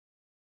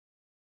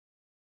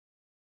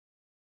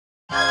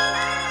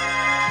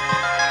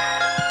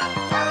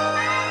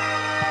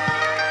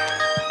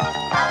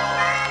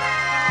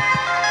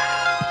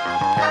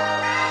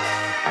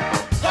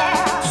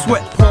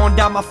pouring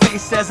down my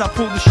face as I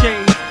pull the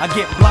shade. I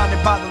get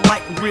blinded by the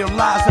light and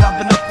realize that I've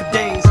been up for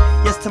days.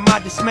 Yes, to my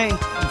dismay,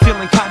 I'm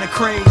feeling kinda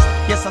crazed.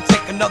 Yes, I'll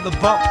take another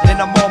bump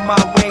and I'm on my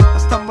way. I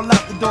stumble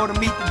out the door to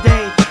meet the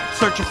day,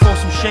 searching for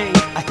some shade.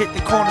 I hit the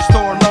corner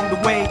store along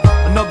the way.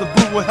 Another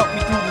brew will help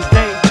me through this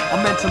day.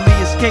 I'll mentally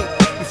escape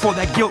before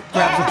that guilt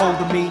grabs a hold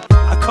of me.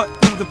 I cut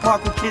through the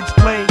park where kids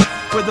play,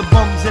 where the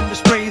bums and the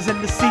strays and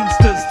the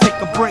scenesters take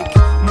a break.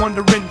 I'm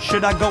wondering,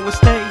 should I go and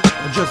stay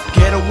or just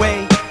get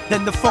away?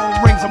 Then the phone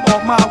rings, I'm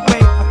on my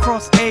way.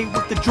 Across A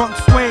with the drunk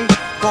sway.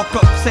 Walk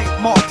up St.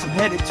 Mark's, I'm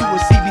headed to a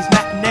CB's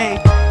matinee.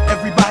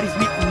 Everybody's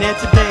meeting there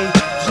today.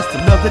 It's just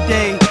another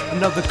day,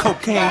 another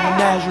cocaine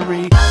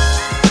menagerie.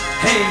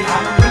 Hey, I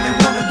don't really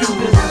wanna do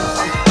this.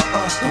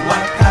 The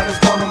white powder's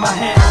gone in my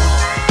hand.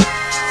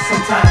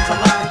 Sometimes I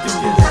like to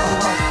do this,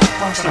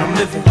 but I'm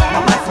living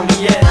my life on the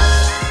edge.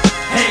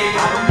 Hey,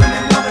 I don't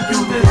really wanna do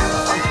this.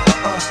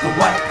 The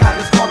white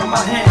powder's gone in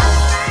my hand.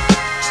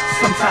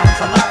 Sometimes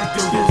I like to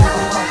do this,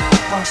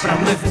 but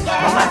I'm living my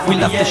life on the edge. We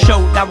left the show,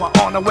 now we're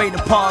on our way to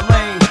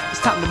parlay.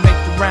 It's time to make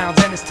the rounds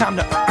and it's time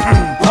to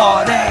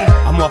party.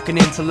 I'm walking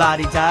into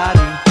Lottie-Dottie.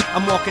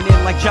 I'm walking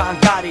in like John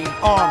Gotti,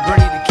 armed,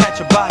 ready to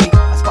catch a body.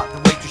 I spot the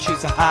waitress,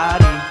 she's a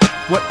hottie.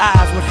 What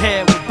eyes, what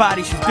hair, what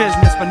body, she's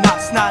business but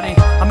not snotty.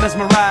 I'm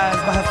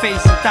mesmerized by her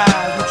face and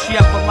thighs. Would she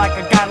ever like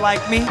a guy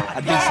like me?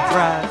 I'd be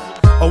surprised.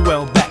 Oh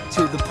well, back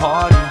to the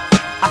party.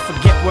 I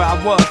forget where I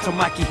was till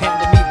Mikey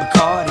handed me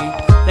Bacardi.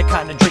 That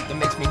kind of drink that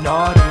makes me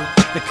naughty.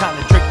 The kind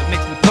of drink that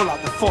makes me pull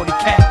out the 40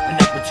 cat and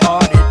act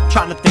retarded.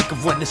 Trying to think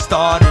of when it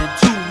started.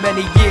 Too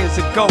many years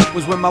ago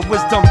was when my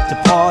wisdom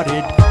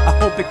departed. I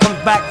hope it comes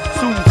back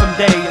soon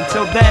someday.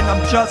 Until then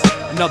I'm just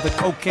another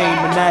cocaine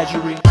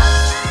menagerie.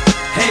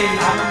 Hey,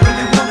 I don't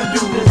really wanna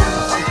do this.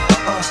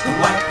 The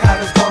white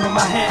powder's gone in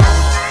my hand.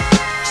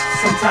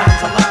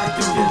 Sometimes I like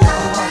to do this,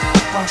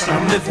 but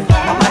I'm living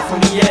my life on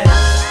the edge.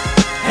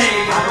 Hey,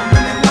 I don't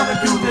really wanna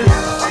do this.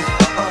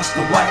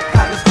 The white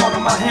powder's gone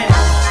in my hand.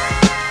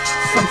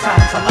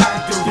 Sometimes I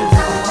like to do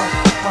this,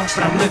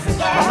 but I'm living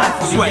my life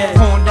on the edge. Sweat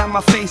pouring down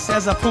my face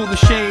as I pull the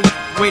shade.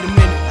 Wait a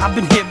minute, I've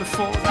been here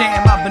before.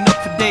 Damn, I've been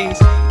up for days.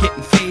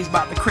 Getting fazed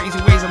by the crazy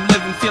ways I'm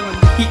living. Feeling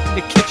the heat in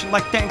the kitchen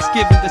like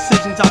Thanksgiving.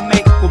 Decisions I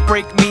make will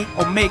break me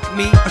or make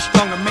me a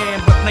stronger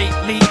man. But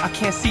lately, I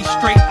can't see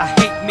straight, I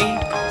hate me.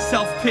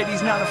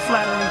 Self-pity's not a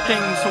flattering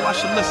thing, so I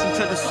should listen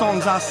to the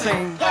songs I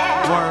sing.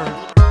 Word.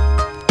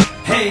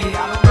 Hey,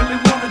 I don't really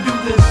wanna do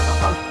this.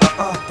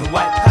 The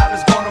white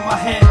powder's gone in my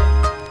head.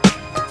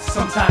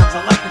 Sometimes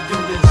I like to do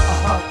this,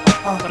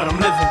 but I'm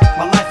living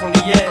my life on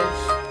the edge.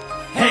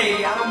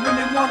 Hey, I don't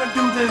really wanna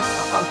do this.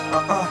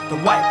 The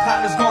white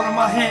powder's gone in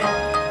my head.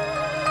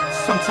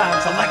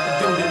 Sometimes I like to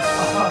do this,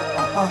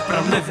 but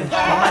I'm living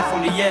my life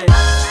on the edge.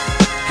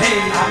 Hey,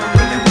 I don't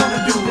really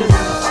wanna do this.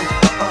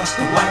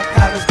 The white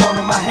powder's gone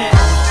in my head.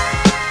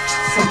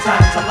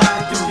 Sometimes I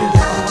like to do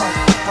this,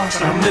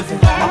 but I'm living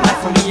my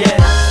life on the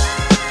edge.